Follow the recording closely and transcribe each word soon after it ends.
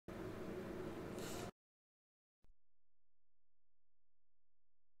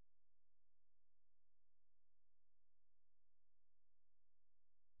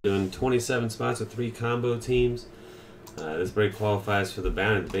Doing 27 spots with 3 combo teams. This break qualifies for the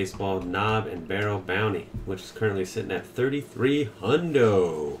bounty, the baseball knob and barrel bounty, which is currently sitting at 33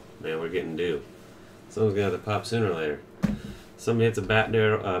 hundo. Man, we're getting due. Someone's gonna have to pop sooner or later. Somebody hits a bat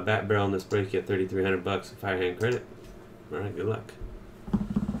barrel in this break, you get 3,300 bucks fire hand credit. All right, good luck.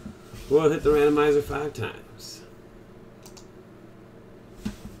 We'll hit the randomizer 5 times.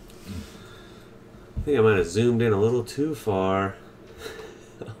 I think I might have zoomed in a little too far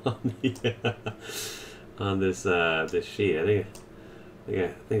on this this sheet. I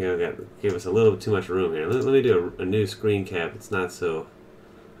think I got gave us a little bit too much room here. Let me do a new screen cap. It's not so.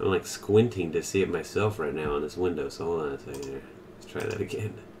 I'm like squinting to see it myself right now on this window. So hold on a second here. Let's try that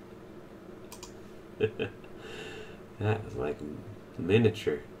again. That was like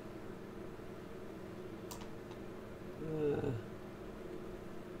miniature.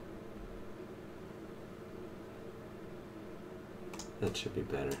 That should be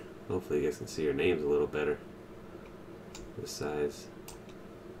better. Hopefully you guys can see your names a little better. This size.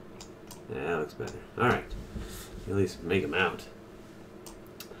 Yeah, that looks better. Alright. At least make them out.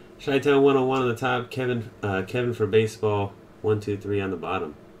 Chi-Town 101 on the top. Kevin for baseball. 1, 2, 3 on the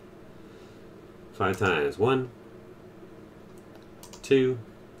bottom. 5 times. 1, 2,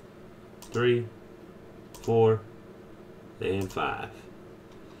 3, 4, and 5.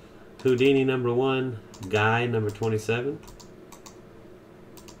 Houdini number 1. Guy number 27.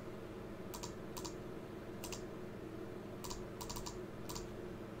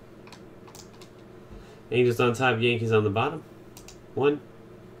 Angels on top, Yankees on the bottom. 1,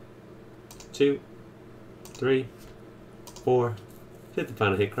 2, 3, 4. Hit the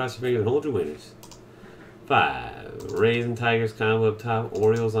final hit. Cross your fingers and hold your winners. 5. Rays and Tigers combo up top.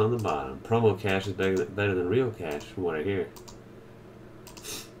 Orioles on the bottom. Promo cash is better than real cash, from what I hear.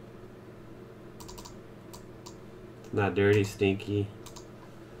 It's not dirty, stinky.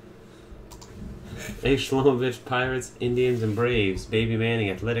 A. Shlomovich, Pirates, Indians, and Braves. Baby Manning,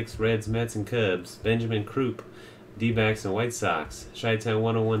 Athletics, Reds, Mets, and Cubs. Benjamin Croup, D-backs and White Sox. Chi-Town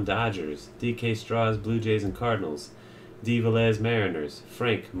 101, Dodgers. DK Straws, Blue Jays, and Cardinals. D. Velez, Mariners.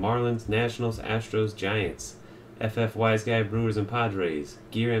 Frank, Marlins, Nationals, Astros, Giants. FF Wise Guy, Brewers, and Padres.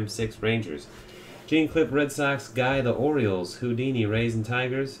 Gear M6, Rangers. Gene Clip, Red Sox. Guy, the Orioles. Houdini, Rays, and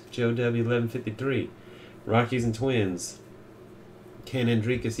Tigers. Joe W, 1153. Rockies and Twins. Ken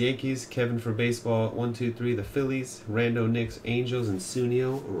Hendrickus, Yankees. Kevin for baseball, 1, 2, 3, the Phillies. Rando, Knicks, Angels, and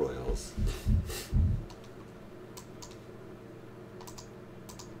Sunio, Royals.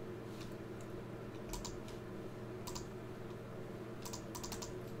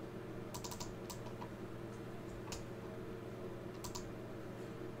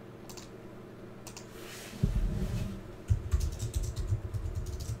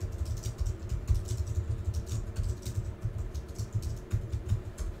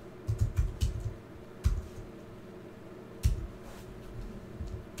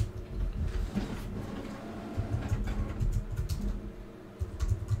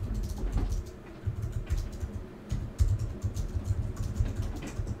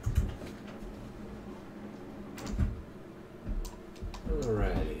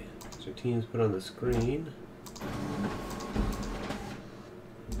 Alrighty, so teams put on the screen.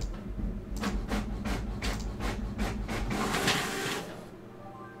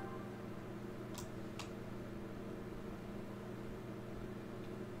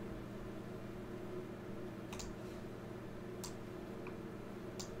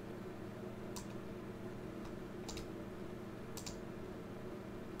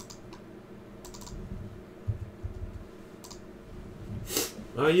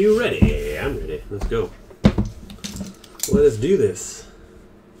 Are you ready? I'm ready. Let's go. Let us do this.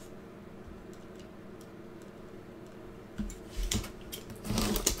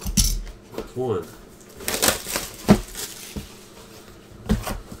 That's 1.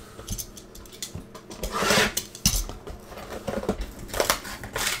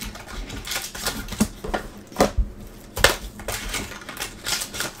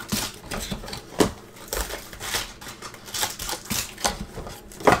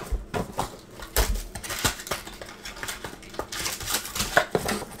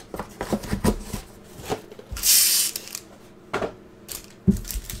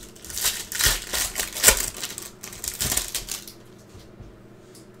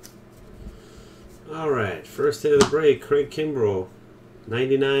 Alright, first hit of the break, Craig Kimbrell.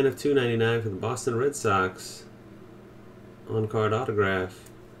 99 of 299 for the Boston Red Sox. On-card autograph.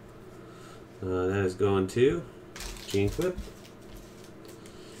 That is going to Gene Clip.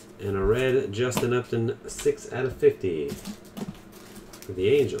 And a red Justin Upton 6 out of 50 for the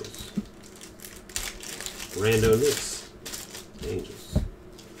Angels. Rando Knicks. Angels.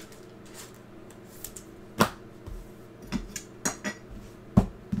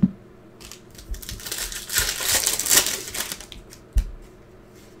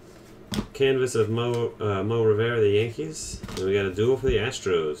 canvas of Mo Rivera, the Yankees. And we got a duel for the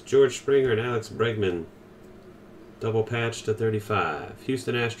Astros. George Springer and Alex Bregman. Double patch to 35.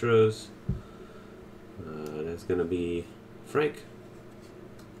 Houston Astros. That's going to be Frank.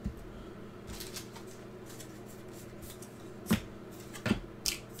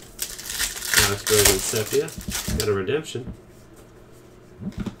 Alex Bregman Sepia. Got a redemption.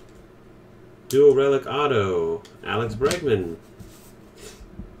 Dual relic auto. Alex Bregman.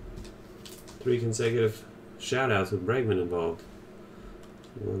 3 consecutive shout-outs with Bregman involved.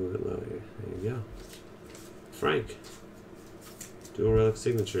 A little bit low here. There you go. Frank. Dual relic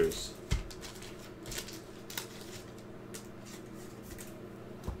signatures.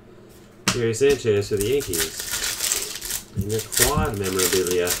 Gary Sanchez for the Yankees. And your quad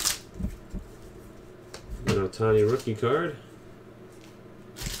memorabilia. An Ohtani rookie card.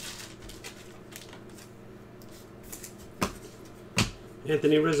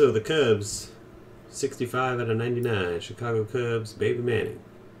 Anthony Rizzo, the Cubs. 65 out of 99. Chicago Cubs, Baby Manning.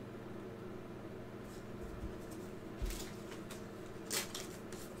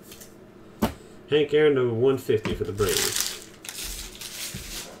 Hank Aaron to 150 for the Braves.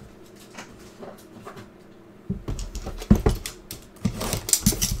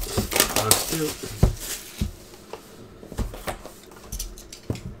 Box 2.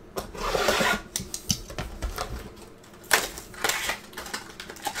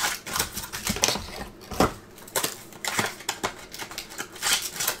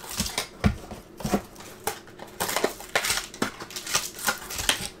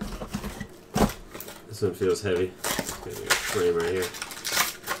 This one feels heavy. Got a frame right here.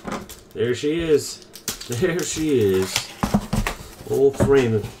 There she is. There she is. Old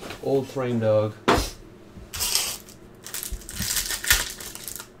frame dog.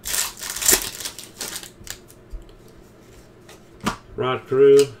 Rod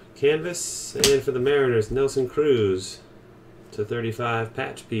Carew canvas, and for the Mariners, Nelson Cruz to 35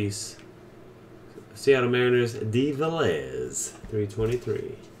 patch piece. Seattle Mariners, D. Velez,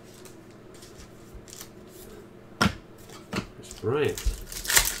 323. Bryant.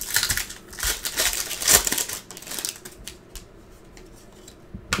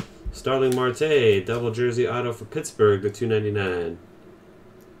 Starling Marte, double jersey auto for Pittsburgh to 299.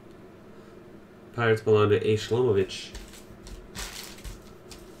 Pirates belong to A. Shlomovich.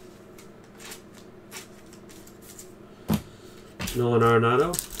 Nolan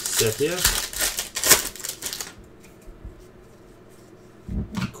Arenado, Sepia.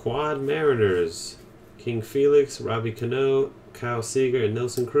 Quad Mariners, King Felix, Robbie Cano, Kyle Seager, and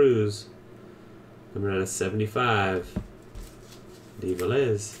Nelson Cruz. Number out of 75. D.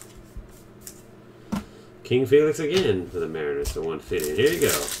 Velez. King Felix again for the Mariners to 150. Here you go.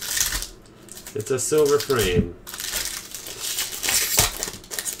 It's a silver frame.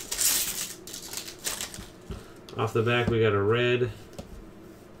 Off the back, we got a red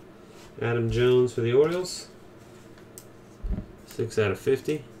Adam Jones for the Orioles. 6 out of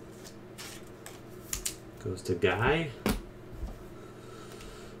 50. Goes to Guy.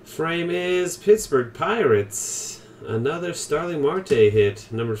 Frame is Pittsburgh Pirates. Another Starling Marte hit.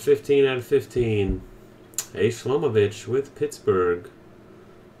 Number 15 out of 15. A. Shlomovich with Pittsburgh.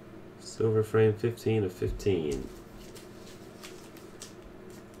 Silver frame 15 of 15.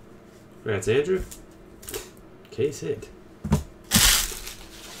 Congrats, Andrew. Case hit.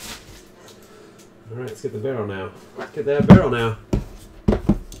 Alright, let's get the barrel now. Get that barrel now.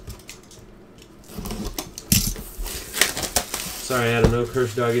 Sorry, I had a no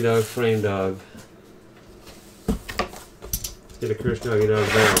Curse Doggy Dog frame dog. Let's get a Curse Doggy Dog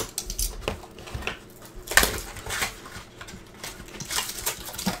barrel.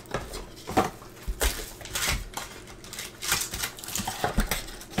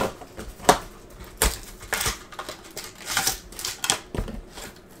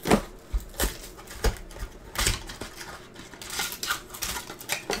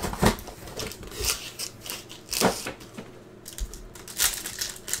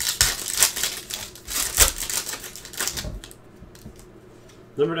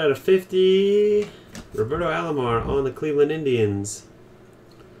 Numbered out of 50, Roberto Alomar on the Cleveland Indians.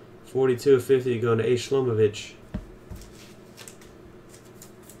 42 of 50 going to A. Shlomovich.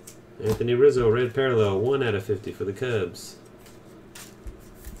 Anthony Rizzo, red parallel, 1 out of 50 for the Cubs.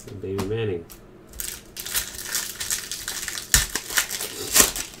 And Baby Manning.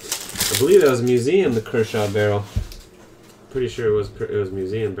 I believe that was Museum, the Kershaw barrel. Pretty sure it was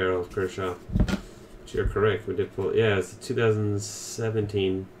Museum barrel of Kershaw. You're correct. We did pull. Yeah, it's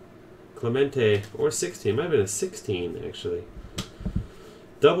 2017 Clemente or 16. Might have been a 16 actually.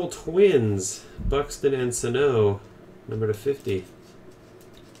 Double twins, Buxton and Sano, number to 50.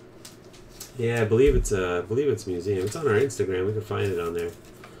 Yeah, I believe it's a museum. It's on our Instagram. We can find it on there.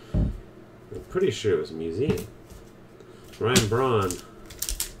 I'm pretty sure it was a museum. Ryan Braun.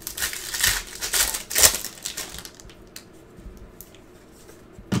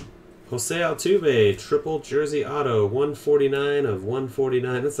 Jose Altuve, triple jersey auto, 149 of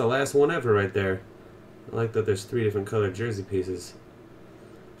 149. That's the last one ever right there. I like that there's 3 different colored jersey pieces.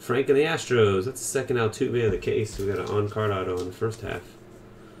 Frank and the Astros. That's the second Altuve of the case. We got an on-card auto in the first half.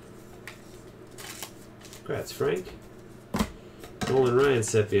 Congrats, Frank. Nolan Ryan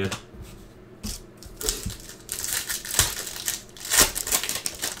sepia.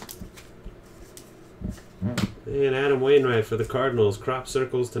 And Adam Wainwright for the Cardinals. Crop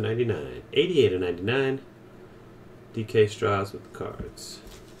circles to 99. 88 of 99. DK Strauss with the cards.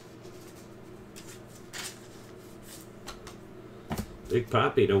 Big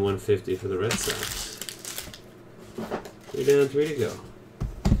Poppy to 150 for the Red Sox. 3 down, 3 to go.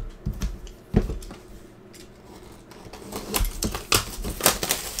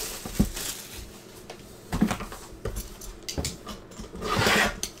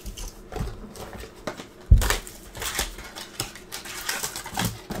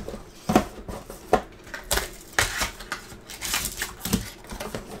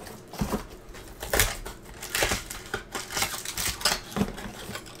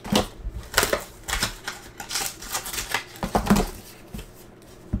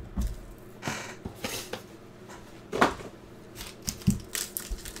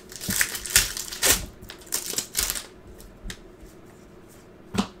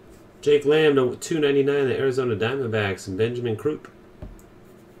 Jake Lamb to 299, the Arizona Diamondbacks, and Benjamin Croup.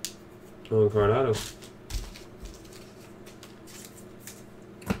 On-card auto.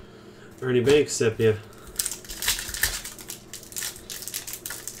 Ernie Banks sepia.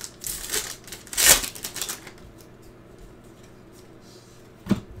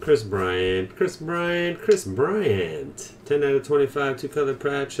 Chris Bryant. 10 out of 25, 2-color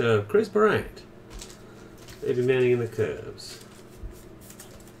patch of Chris Bryant. Baby Manning in the Cubs.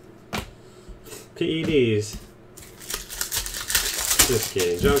 PEDs. Just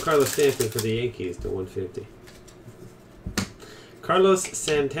kidding. Giancarlo Stanton for the Yankees to 150. Carlos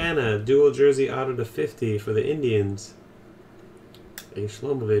Santana, dual jersey auto to 50 for the Indians. A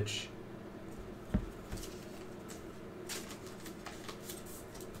Shlomovich.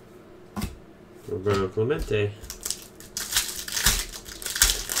 Roberto Clemente.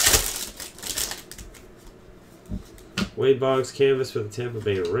 Wade Boggs canvas for the Tampa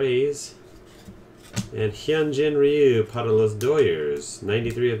Bay Rays. And Hyunjin Ryu, Pot of Los Doyers,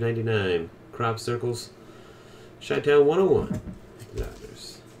 93 of 99. Crop circles. Chi-Town 101.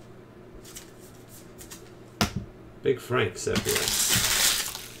 Dodgers. Big Frank sepia.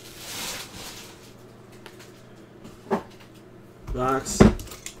 Box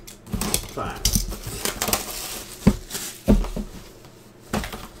 5.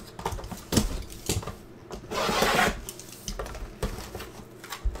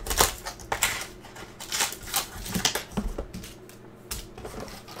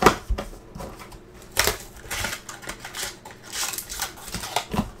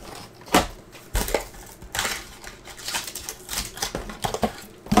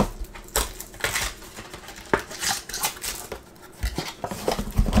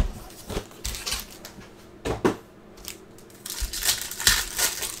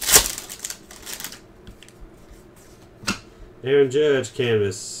 Aaron Judge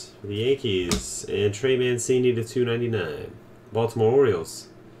canvas for the Yankees, and Trey Mancini to 299. Baltimore Orioles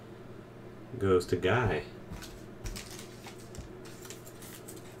goes to Guy.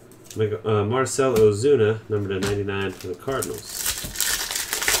 Marcell Ozuna, number to 99 for the Cardinals.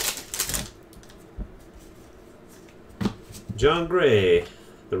 John Gray,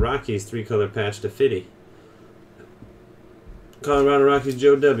 the Rockies 3-color patch to 50. Colorado Rockies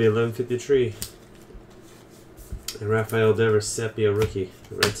Joe W, 1153. And Rafael Devers sepia rookie,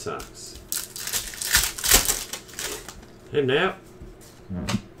 Red Sox. Hey, Nap.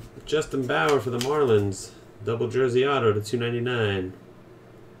 Justin Bauer for the Marlins. Double jersey auto to 299.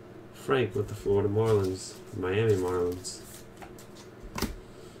 Frank with the Florida Marlins. Miami Marlins.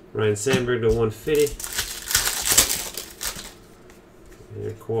 Ryan Sandberg to 150.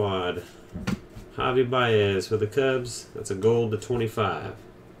 And a quad. Javi Baez for the Cubs. That's a gold to 25.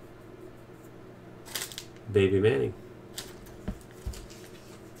 Baby Manning.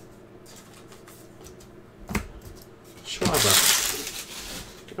 Schwaba.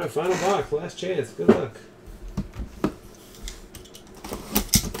 All right, final box, last chance. Good luck.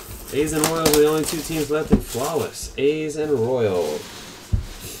 A's and Royals are the only 2 teams left in Flawless. A's and Royals.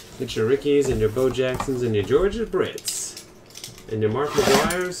 Get your Rickies and your Bo Jacksons and your Georgia Brits. And your Mark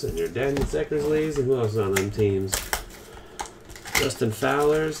McGuire's, and your Daniel Eckersleys, and who else is on them teams? Justin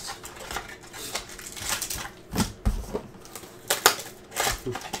Fowler's.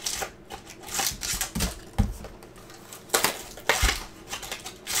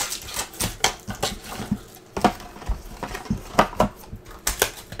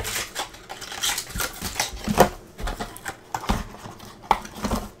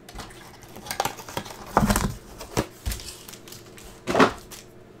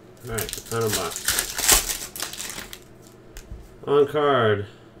 Alright, final box. On card,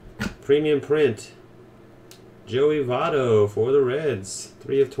 premium print, Joey Votto for the Reds,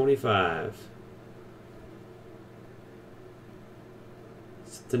 3 of 25.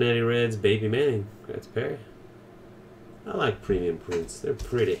 Cincinnati Reds, Baby Manning. That's Perry. I like premium prints. They're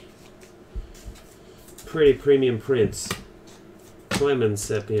pretty. Pretty premium prints. Clemens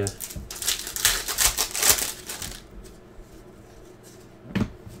Sepia.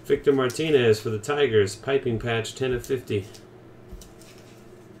 Victor Martinez for the Tigers, piping patch, 10 of 50.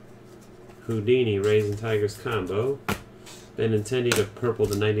 Houdini, Rays and Tigers combo. Benintendi to purple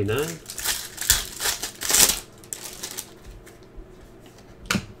to 99.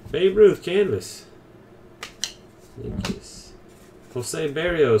 Babe Ruth canvas. Yankees. Jose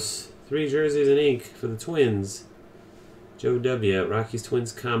Barrios, 3 jerseys in ink for the Twins. Joe W. Rockies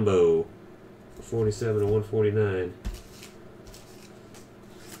Twins combo, 47 to 149.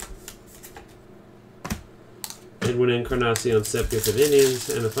 Edwin Encarnacion Sepia for the Indians,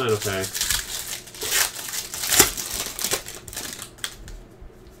 and the final pack.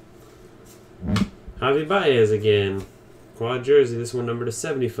 Javi Baez again. Quad jersey, this one numbered to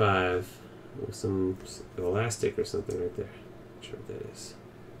 75. With some elastic or something right there. Not sure what that is.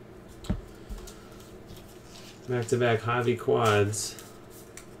 Back-to-back Javi quads.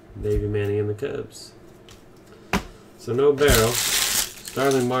 Baby Manning and the Cubs. So no barrel.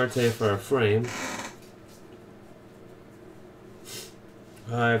 Starling Marte for our frame.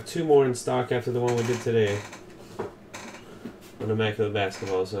 I have 2 more in stock after the one we did today on Immaculate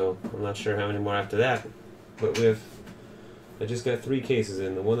Basketball, so I'm not sure how many more after that. But I just got 3 cases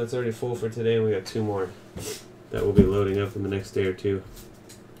in. The one that's already full for today, and we got 2 more that will be loading up in the next day or 2.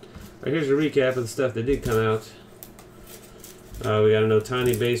 Alright, here's a recap of the stuff that did come out. We got an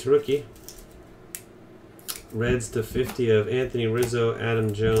Ohtani base rookie. Reds to 50 of Anthony Rizzo,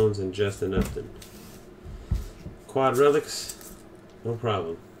 Adam Jones, and Justin Upton. Quad relics. No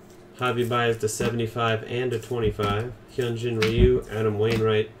problem. Javi Baez to 75 and to 25. Hyunjin Ryu, Adam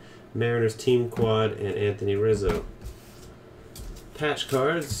Wainwright, Mariners team quad, and Anthony Rizzo. Patch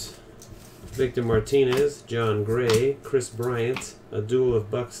cards. Victor Martinez, John Gray, Chris Bryant, a duel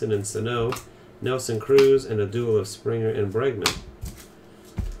of Buxton and Sano, Nelson Cruz, and a duel of Springer and Bregman.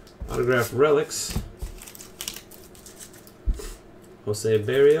 Autograph relics. Jose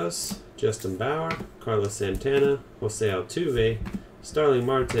Barrios, Justin Bauer, Carlos Santana, Jose Altuve, Starling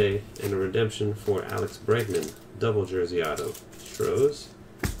Marte, and a redemption for Alex Bregman. Double jersey auto. Stros.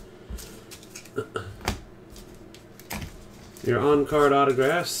 Your on-card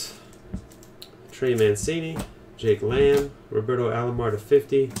autographs. Trey Mancini, Jake Lamb, Roberto Alomar to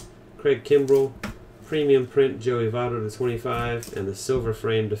 50, Craig Kimbrell, premium print Joey Votto to 25, and the silver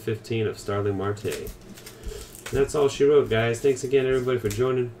frame to 15 of Starling Marte. And that's all she wrote, guys. Thanks again, everybody, for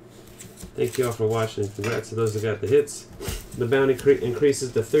joining. Thank you all for watching. Congrats to those that got the hits. The bounty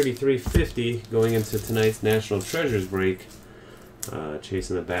increases to $33.50 going into tonight's National Treasures break.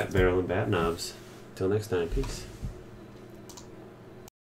 Chasing the bat barrel and bat knobs. Till next time, peace.